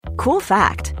Cool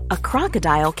fact, a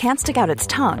crocodile can't stick out its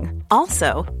tongue.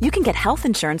 Also, you can get health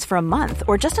insurance for a month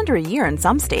or just under a year in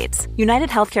some states. United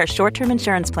Healthcare short-term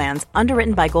insurance plans,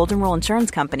 underwritten by Golden Rule Insurance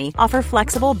Company, offer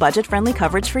flexible, budget-friendly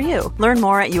coverage for you. Learn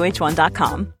more at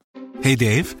uh1.com. Hey,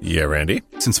 Dave. Yeah, Randy.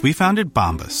 Since we founded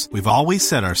Bombas, we've always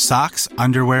said our socks,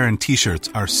 underwear, and T-shirts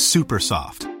are super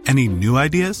soft. Any new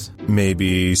ideas?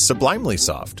 Maybe sublimely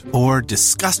soft. Or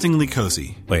disgustingly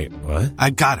cozy. Wait, what?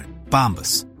 I got it.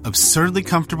 Bombas. Absurdly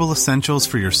comfortable essentials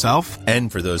for yourself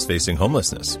and for those facing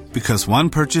homelessness. Because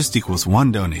one purchased equals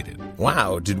one donated.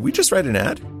 Wow, did we just write an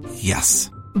ad?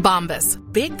 Yes. Bombas.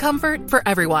 Big comfort for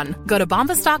everyone. Go to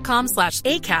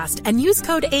bombas.com/ACAST and use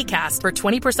code ACAST for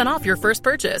 20% off your first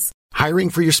purchase.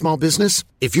 Hiring for your small business?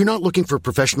 If you're not looking for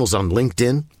professionals on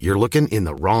LinkedIn, you're looking in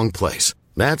the wrong place.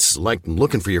 That's like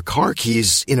looking for your car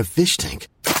keys in a fish tank.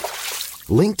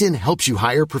 LinkedIn helps you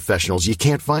hire professionals you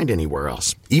can't find anywhere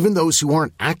else, even those who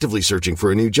aren't actively searching for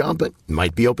a new job but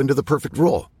might be open to the perfect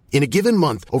role. In a given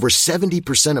month, over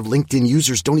 70% of LinkedIn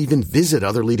users don't even visit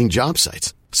other leading job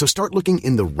sites. So start looking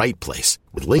in the right place.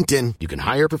 With LinkedIn, you can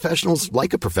hire professionals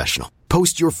like a professional.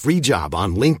 Post your free job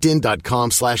on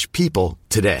linkedin.com/people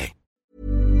today.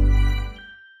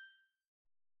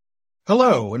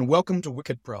 Hello, and welcome to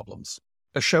Wicked Problems,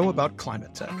 a show about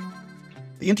climate tech.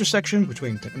 The intersection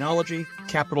between technology,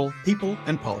 capital, people,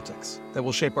 and politics that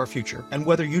will shape our future and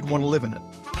whether you'd want to live in it.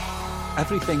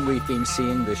 Everything we've been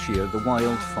seeing this year, the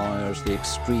wildfires, the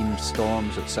extreme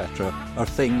storms, etc., are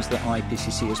things that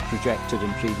IPCC has projected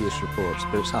in previous reports,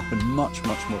 but it's happened much,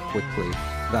 much more quickly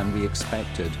than we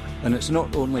expected. And it's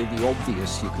not only the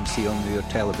obvious you can see on your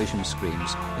television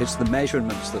screens, it's the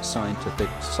measurements that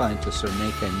scientists are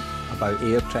making about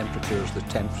air temperatures, the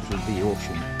temperature of the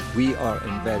ocean. We are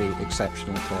in very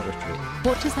exceptional territory.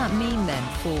 What does that mean then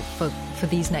for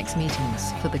these next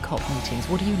meetings, for the COP meetings?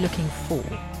 What are you looking for?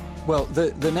 Well,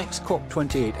 the next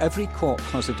COP28, every COP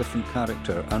has a different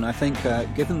character, and I think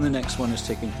given the next one is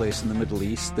taking place in the Middle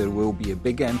East, there will be a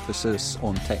big emphasis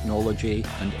on technology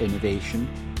and innovation.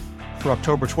 For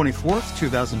October 24th,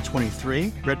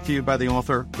 2023, read for you by the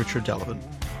author Richard Delavan.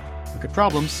 Wicked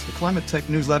Problems, the climate tech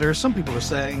newsletter, some people are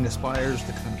saying aspires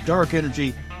the kind of dark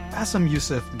energy Bassem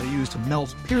Youssef they used to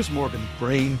melt Piers Morgan's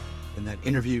brain in that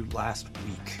interview last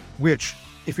week. Which,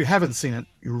 if you haven't seen it,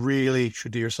 you really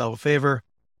should do yourself a favor.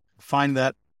 Find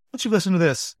that once you listen to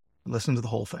this and listen to the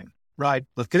whole thing. Right,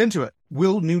 let's get into it.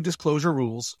 Will new disclosure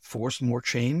rules force more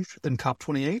change than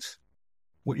COP28?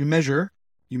 What you measure,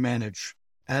 you manage.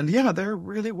 And yeah, there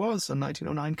really was a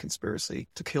 1909 conspiracy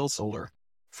to kill solar.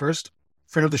 First,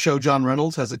 friend of the show John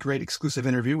Reynolds has a great exclusive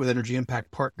interview with Energy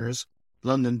Impact Partners,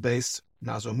 London-based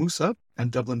Nazo Musa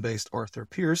and Dublin-based Arthur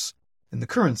Pearce in The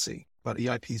Currency, about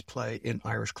EIP's play in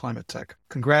Irish climate tech.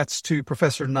 Congrats to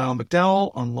Professor Niall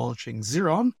McDowell on launching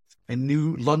Xeron, a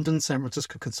new London-San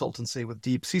Francisco consultancy with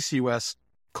deep CCUS,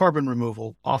 carbon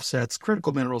removal, offsets,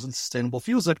 critical minerals, and sustainable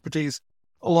fuels expertise,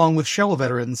 along with Shell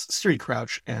veterans Siri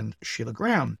Crouch and Sheila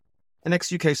Graham, and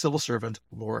ex-UK civil servant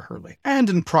Laura Hurley. And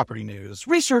in property news,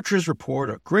 researchers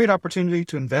report a great opportunity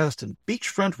to invest in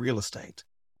beachfront real estate.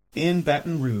 In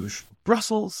Baton Rouge,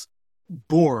 Brussels,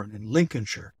 born in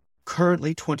Lincolnshire,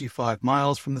 currently 25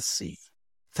 miles from the sea,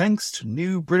 thanks to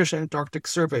new British Antarctic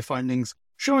survey findings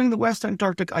showing the West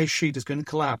Antarctic ice sheet is going to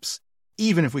collapse,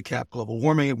 even if we cap global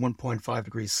warming at 1.5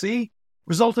 degrees C,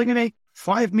 resulting in a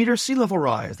 5-meter sea level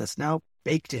rise that's now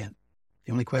baked in.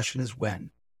 The only question is when.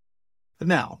 But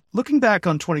now, looking back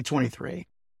on 2023,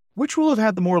 which will have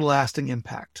had the more lasting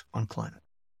impact on climate?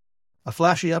 A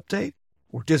flashy update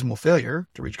or dismal failure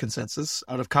to reach consensus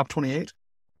out of COP28?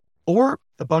 Or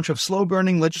a bunch of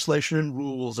slow-burning legislation and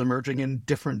rules emerging in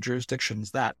different jurisdictions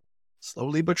that,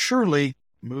 slowly but surely,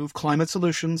 move climate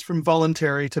solutions from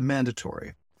voluntary to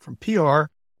mandatory, from PR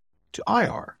to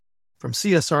IR, from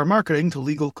CSR marketing to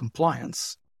legal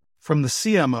compliance, from the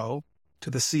CMO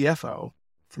to the CFO,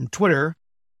 from Twitter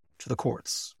to the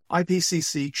courts.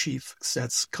 IPCC chief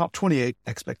sets COP28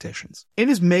 expectations. In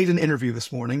his maiden interview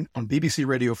this morning on BBC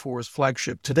Radio 4's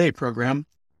flagship Today program,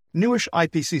 newish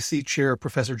IPCC chair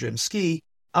Professor Jim Skee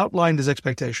outlined his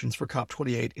expectations for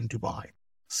COP28 in Dubai.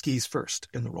 Skee's first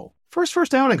in the role. For his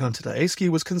first outing on Today, Skee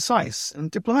was concise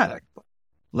and diplomatic, but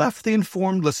left the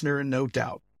informed listener in no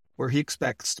doubt where he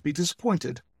expects to be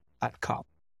disappointed at COP.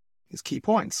 His key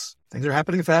points. Things are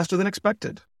happening faster than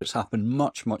expected. It's happened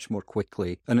much, much more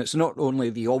quickly. And it's not only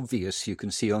the obvious you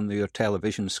can see on your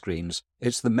television screens,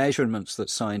 it's the measurements that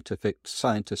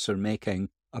scientists are making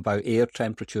about air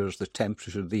temperatures, the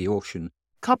temperature of the ocean.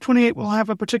 COP28 will have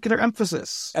a particular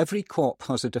emphasis. Every COP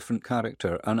has a different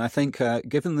character, and I think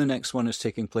given the next one is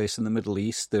taking place in the Middle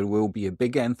East, there will be a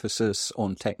big emphasis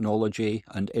on technology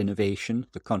and innovation.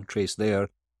 The countries there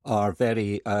are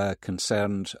very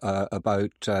concerned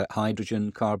about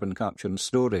hydrogen, carbon capture and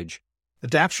storage.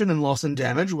 Adaptation and loss and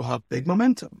damage will have big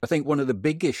momentum. I think one of the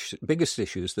biggest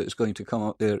issues that is going to come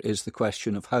up there is the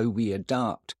question of how we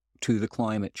adapt to the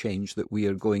climate change that we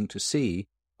are going to see,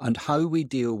 and how we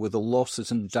deal with the losses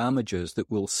and damages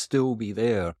that will still be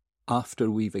there after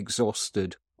we've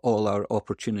exhausted all our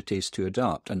opportunities to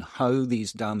adapt, and how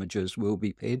these damages will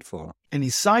be paid for. Any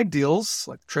side deals,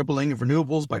 like tripling of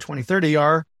renewables by 2030,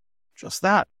 are just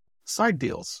that, side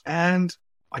deals. And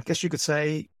I guess you could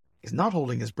say he's not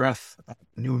holding his breath about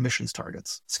new emissions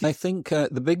targets. I think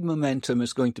the big momentum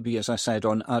is going to be, as I said,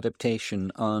 on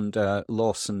adaptation and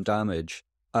loss and damage.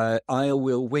 I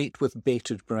will wait with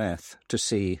bated breath to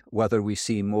see whether we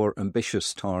see more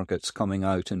ambitious targets coming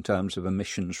out in terms of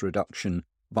emissions reduction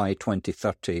by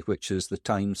 2030, which is the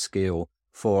time scale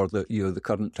for the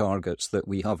current targets that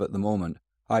we have at the moment.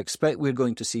 I expect we're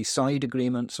going to see side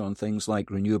agreements on things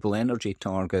like renewable energy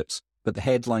targets, but the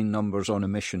headline numbers on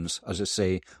emissions, as I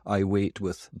say, I wait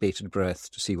with bated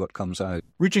breath to see what comes out.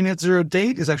 Reaching net zero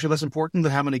date is actually less important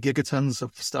than how many gigatons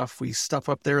of stuff we stuff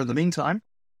up there in the meantime.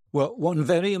 Well, one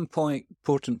very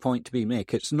important point to be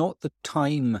made, it's not the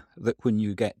time that when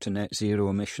you get to net zero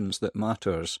emissions that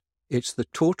matters. It's the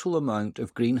total amount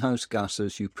of greenhouse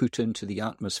gases you put into the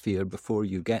atmosphere before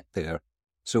you get there.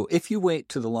 So if you wait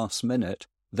to the last minute,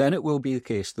 then it will be the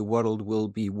case the world will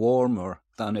be warmer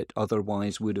than it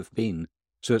otherwise would have been.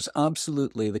 So it's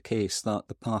absolutely the case that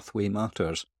the pathway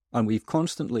matters. And we've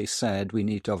constantly said we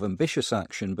need to have ambitious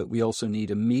action, but we also need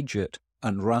immediate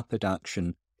and rapid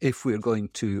action if we're going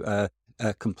to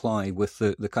comply with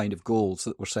the kind of goals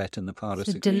that were set in the Paris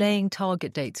Agreement. Delaying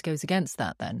target dates goes against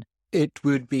that then? It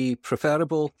would be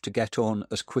preferable to get on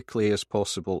as quickly as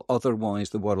possible. Otherwise,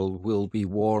 the world will be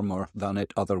warmer than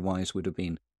it otherwise would have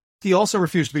been. He also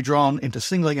refused to be drawn into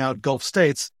singling out Gulf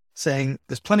states, saying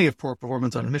there's plenty of poor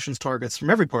performance on emissions targets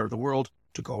from every part of the world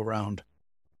to go around.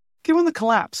 Given the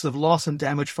collapse of loss and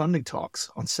damage funding talks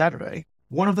on Saturday,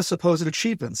 one of the supposed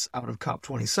achievements out of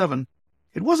COP27,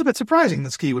 it was a bit surprising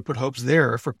that Ski would put hopes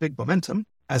there for big momentum.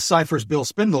 As Cypher's Bill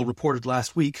Spindle reported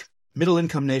last week,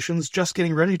 middle-income nations just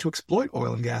getting ready to exploit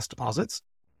oil and gas deposits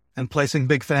and placing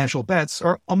big financial bets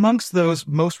are amongst those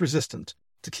most resistant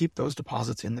to keep those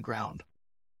deposits in the ground.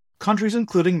 Countries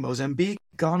including Mozambique,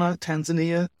 Ghana,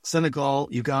 Tanzania, Senegal,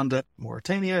 Uganda,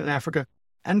 Mauritania in Africa,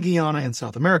 and Guyana in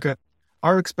South America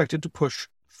are expected to push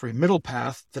for a middle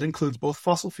path that includes both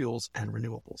fossil fuels and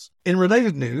renewables. In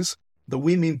related news, the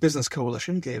We Mean Business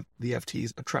Coalition gave the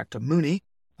FT's Attracta Mooney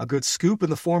a good scoop in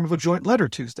the form of a joint letter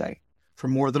Tuesday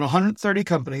from more than 130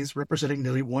 companies representing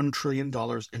nearly $1 trillion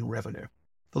in revenue.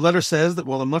 The letter says that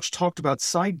while the much-talked-about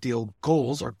side deal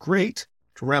goals are great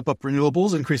to ramp up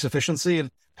renewables, increase efficiency,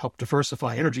 and help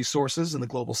diversify energy sources in the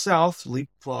global south to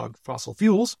leapfrog fossil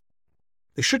fuels,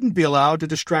 they shouldn't be allowed to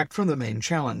distract from the main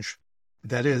challenge,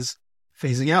 that is,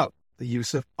 phasing out the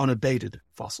use of unabated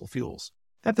fossil fuels.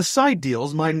 That the side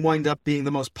deals might wind up being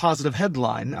the most positive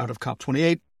headline out of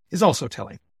COP28 is also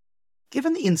telling.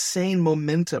 Given the insane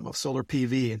momentum of solar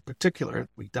PV in particular,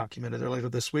 we documented earlier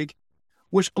this week,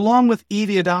 which along with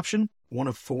EV adoption, 1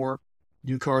 of 4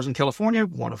 new cars in California,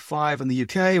 1 of 5 in the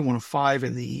UK, 1 of 5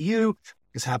 in the EU,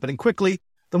 is happening quickly,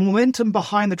 the momentum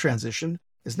behind the transition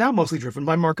is now mostly driven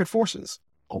by market forces,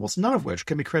 almost none of which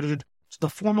can be credited to the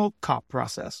formal COP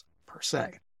process per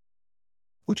se.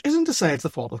 Which isn't to say it's the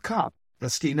fault of COP.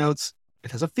 As Ski notes,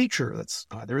 it has a feature that's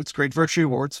either its great virtue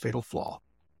or its fatal flaw.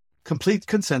 Complete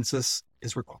consensus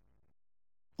is required.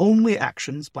 Only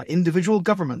actions by individual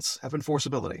governments have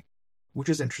enforceability, which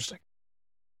is interesting.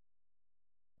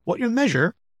 What you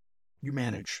measure, you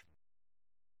manage.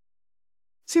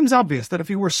 Seems obvious that if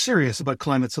you were serious about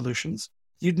climate solutions,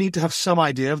 you'd need to have some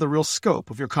idea of the real scope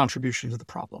of your contribution to the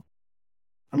problem.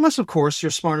 Unless, of course,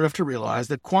 you're smart enough to realize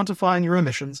that quantifying your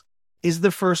emissions is the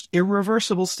first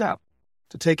irreversible step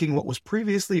to taking what was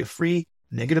previously a free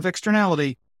negative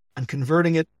externality and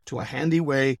converting it to a handy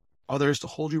way others to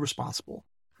hold you responsible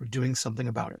for doing something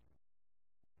about it.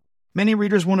 Many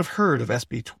readers won't have heard of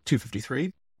SB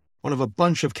 253, one of a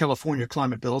bunch of California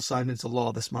climate bills signed into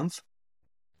law this month,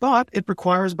 but it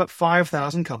requires about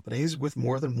 5,000 companies with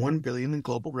more than $1 billion in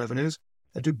global revenues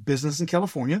that do business in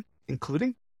California,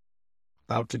 including,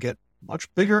 about to get much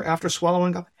bigger after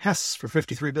swallowing up Hess for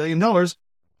 $53 billion,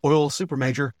 oil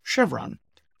supermajor Chevron,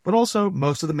 but also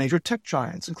most of the major tech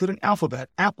giants, including Alphabet,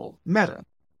 Apple, Meta,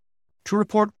 to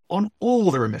report on all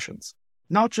their emissions,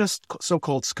 not just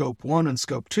so-called Scope 1 and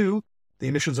Scope 2, the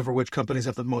emissions over which companies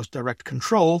have the most direct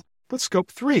control, but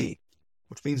Scope 3,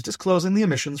 which means disclosing the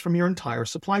emissions from your entire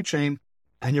supply chain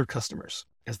and your customers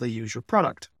as they use your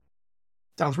product.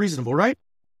 Sounds reasonable, right?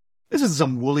 This is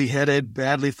some woolly-headed,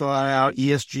 badly thought-out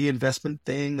ESG investment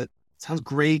thing that sounds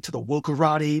great to the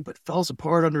wokerati, but falls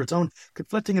apart under its own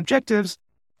conflicting objectives,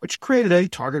 which created a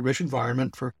target-rich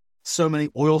environment for so many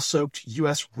oil-soaked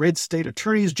U.S. red state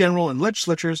attorneys general and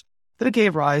legislatures that it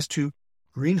gave rise to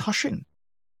green hushing.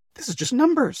 This is just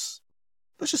numbers.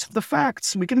 Let's just have the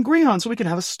facts we can agree on so we can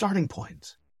have a starting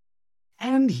point.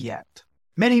 And yet,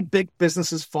 many big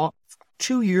businesses fought for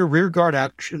 2-year rearguard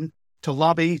action to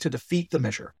lobby to defeat the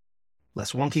measure.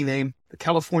 Less wonky name, the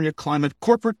California Climate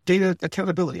Corporate Data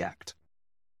Accountability Act.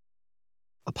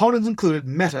 Opponents included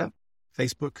Meta,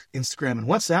 Facebook, Instagram, and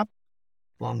WhatsApp,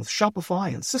 along with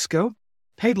Shopify and Cisco,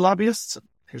 paid lobbyists, and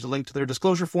here's a link to their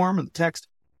disclosure form in the text,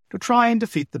 to try and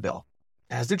defeat the bill,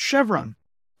 as did Chevron,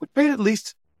 which paid at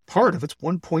least part of its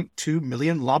 $1.2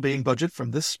 million lobbying budget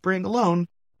from this spring alone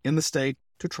in the state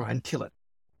to try and kill it,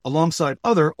 alongside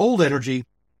other old energy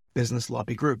business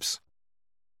lobby groups.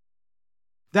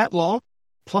 That law,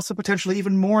 plus a potentially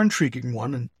even more intriguing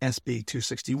one in SB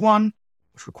 261,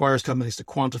 which requires companies to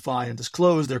quantify and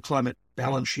disclose their climate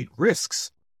balance sheet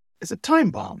risks, is a time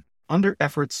bomb under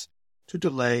efforts to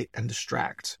delay and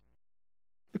distract.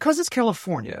 Because it's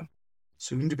California,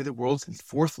 soon to be the world's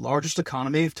 4th largest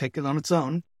economy if taken on its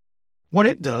own, what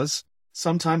it does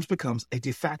sometimes becomes a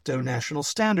de facto national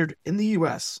standard in the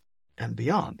U.S. and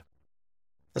beyond.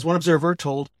 As one observer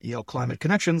told Yale Climate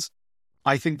Connections,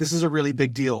 "I think this is a really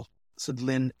big deal," said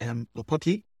Lynn M.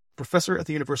 Lopucki, professor at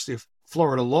the University of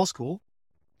Florida Law School,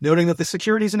 noting that the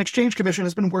Securities and Exchange Commission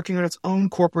has been working on its own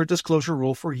corporate disclosure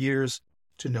rule for years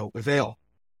to no avail.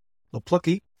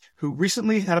 Lopucki, who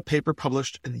recently had a paper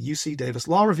published in the UC Davis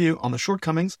Law Review on the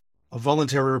shortcomings of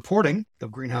voluntary reporting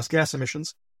of greenhouse gas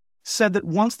emissions, said that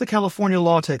once the California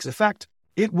law takes effect,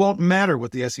 it won't matter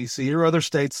what the SEC or other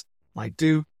states might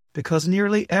do, because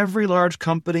nearly every large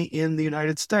company in the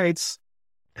United States,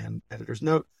 and editors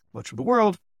note, much of the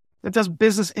world, that does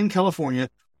business in California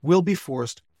will be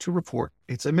forced to report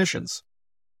its emissions.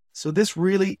 So this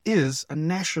really is a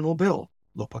national bill,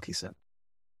 Lopucki said.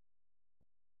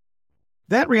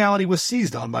 That reality was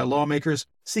seized on by lawmakers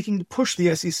seeking to push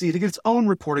the SEC to get its own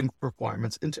reporting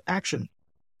requirements into action.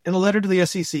 In a letter to the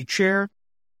SEC chair,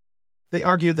 they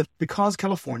argued that because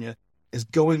California is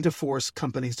going to force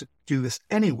companies to do this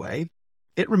anyway,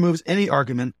 it removes any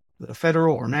argument that a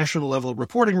federal or national level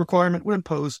reporting requirement would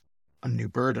impose a new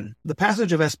burden. The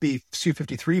passage of SB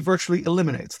 253 virtually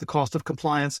eliminates the cost of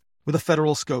compliance with a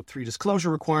federal Scope 3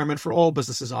 disclosure requirement for all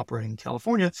businesses operating in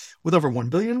California with over $1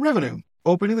 billion in revenue,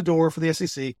 opening the door for the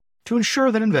SEC to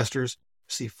ensure that investors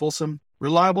receive fulsome,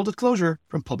 reliable disclosure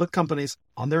from public companies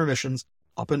on their emissions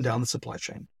up and down the supply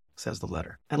chain, says the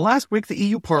letter. And last week, the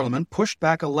EU Parliament pushed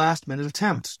back a last-minute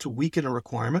attempt to weaken a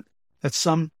requirement that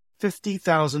some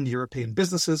 50,000 European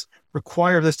businesses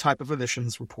require this type of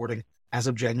emissions reporting as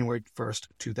of January 1st,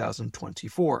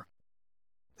 2024.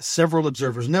 Several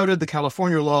observers noted the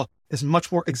California law is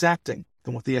much more exacting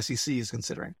than what the SEC is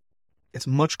considering. It's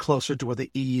much closer to what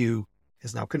the EU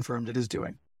has now confirmed it is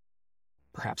doing.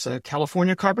 Perhaps a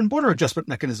California carbon border adjustment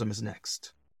mechanism is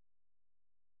next.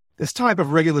 This type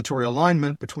of regulatory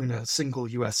alignment between a single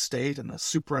U.S. state and a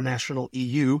supranational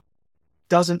EU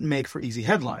doesn't make for easy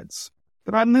headlines,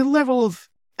 but on the level of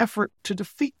effort to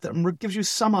defeat them gives you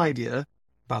some idea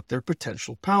about their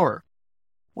potential power.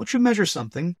 Once you measure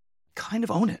something, kind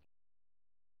of own it.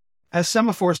 As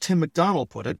Semaphor's Tim McDonald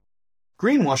put it,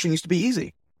 greenwashing used to be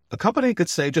easy. A company could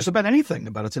say just about anything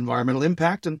about its environmental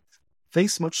impact and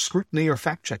face much scrutiny or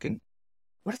fact-checking.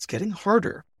 But it's getting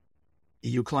harder.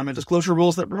 EU climate disclosure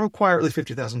rules that require at least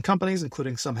 50,000 companies,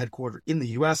 including some headquartered in the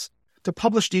U.S., to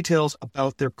publish details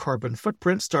about their carbon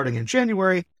footprint starting in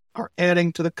January are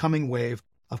adding to the coming wave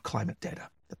of climate data,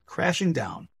 crashing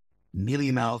down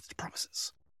mealy-mouthed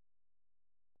promises.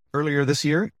 Earlier this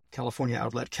year, California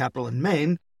outlet Capital in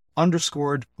Maine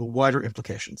underscored the wider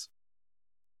implications.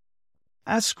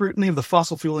 As scrutiny of the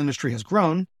fossil fuel industry has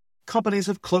grown, companies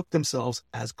have cloaked themselves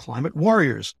as climate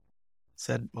warriors,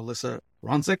 said Melissa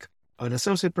Ronzik, an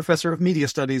associate professor of media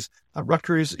studies at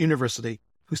Rutgers University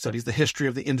who studies the history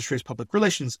of the industry's public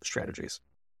relations strategies.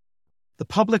 The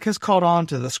public has caught on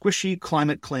to the squishy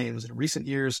climate claims in recent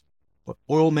years, but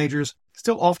oil majors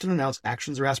still often announce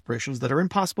actions or aspirations that are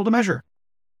impossible to measure.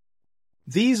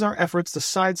 These are efforts to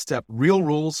sidestep real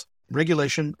rules,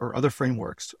 regulation, or other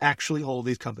frameworks to actually hold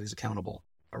these companies accountable,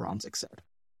 Aronzik said.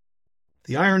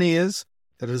 The irony is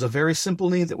that it is a very simple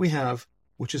need that we have,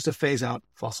 which is to phase out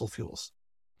fossil fuels.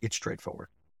 It's straightforward.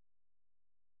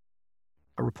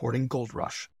 a reporting gold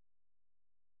rush.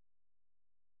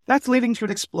 That's leading to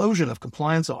an explosion of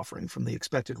compliance offering from the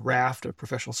expected raft of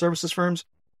professional services firms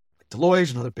like Deloitte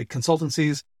and other big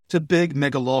consultancies to big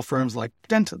mega law firms like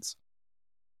Dentons.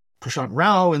 Prashant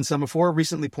Rao in Semaphore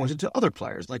recently pointed to other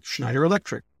players like Schneider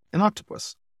Electric and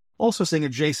Octopus, also seeing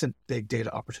adjacent big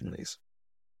data opportunities.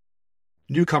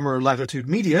 Newcomer Latitude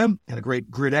Media had a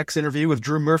great GridX interview with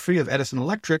Drew Murphy of Edison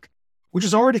Electric, which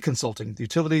is already consulting the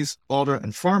utilities, auto,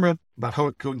 and pharma about how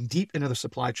it's going deep into their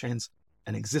supply chains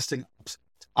and existing ops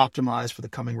to optimize for the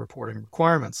coming reporting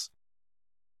requirements.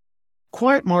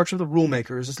 Quiet march of the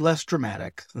rulemakers is less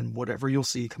dramatic than whatever you'll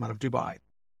see come out of Dubai,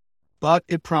 but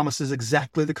it promises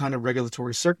exactly the kind of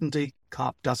regulatory certainty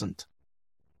COP doesn't.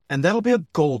 And that'll be a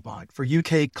goldmine for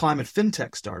UK climate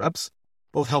fintech startups,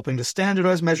 both helping to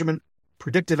standardize measurement,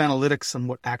 predictive analytics on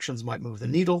what actions might move the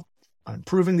needle on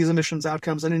improving these emissions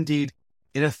outcomes, and indeed,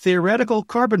 in a theoretical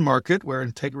carbon market where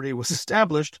integrity was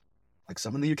established, like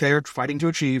some in the UK are fighting to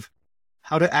achieve,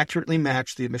 how to accurately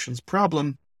match the emissions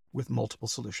problem with multiple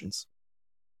solutions.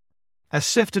 As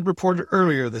Sifted reported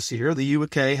earlier this year, the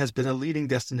UK has been a leading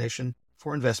destination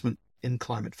for investment in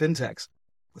climate fintechs,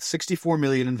 with $64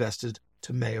 million invested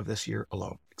to May of this year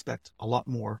alone. Expect a lot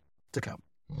more to come.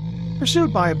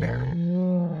 Pursued by a bear.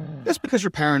 Just because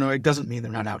you're paranoid doesn't mean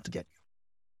they're not out to get you.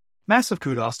 Massive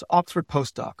kudos to Oxford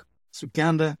postdoc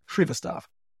Sugandha Srivastava,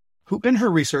 who in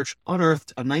her research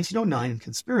unearthed a 1909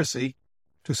 conspiracy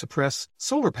to suppress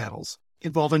solar panels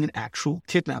involving an actual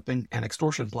kidnapping and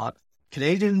extortion plot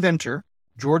Canadian inventor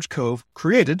George Cove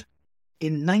created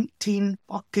in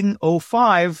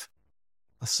 1905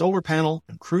 a solar panel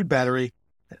and crude battery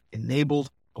that enabled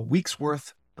a week's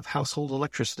worth of household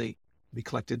electricity to be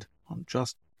collected on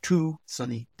just 2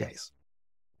 sunny days.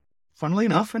 Funnily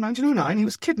enough, in 1909, he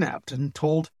was kidnapped and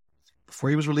told, before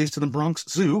he was released to the Bronx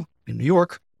Zoo in New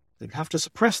York, that he'd have to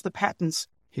suppress the patents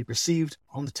he'd received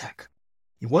on the tech.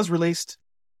 He was released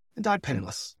and died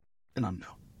penniless and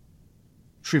unknown.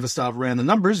 Srivastava ran the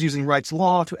numbers using Wright's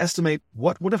law to estimate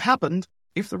what would have happened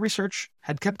if the research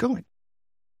had kept going.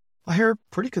 By her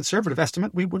pretty conservative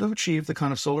estimate, we would have achieved the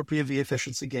kind of solar PV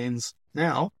efficiency gains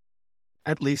now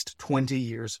at least 20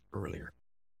 years earlier.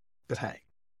 But hey,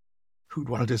 who'd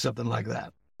want to do something like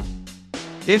that?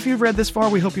 If you've read this far,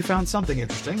 we hope you found something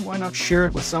interesting. Why not share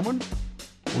it with someone?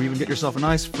 Or even get yourself a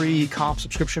nice free COP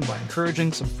subscription by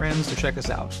encouraging some friends to check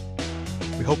us out.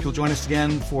 We hope you'll join us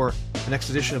again for the next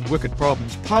edition of Wicked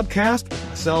Problems podcast with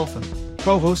myself and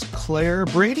co-host Claire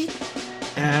Brady.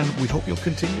 And we hope you'll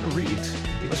continue to read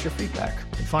and give us your feedback.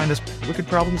 You can find us at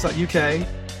wickedproblems.uk.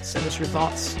 Send us your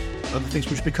thoughts, other things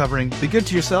we should be covering. Be good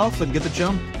to yourself and get the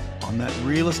jump on that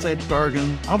real estate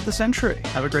bargain of the century.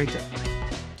 Have a great day.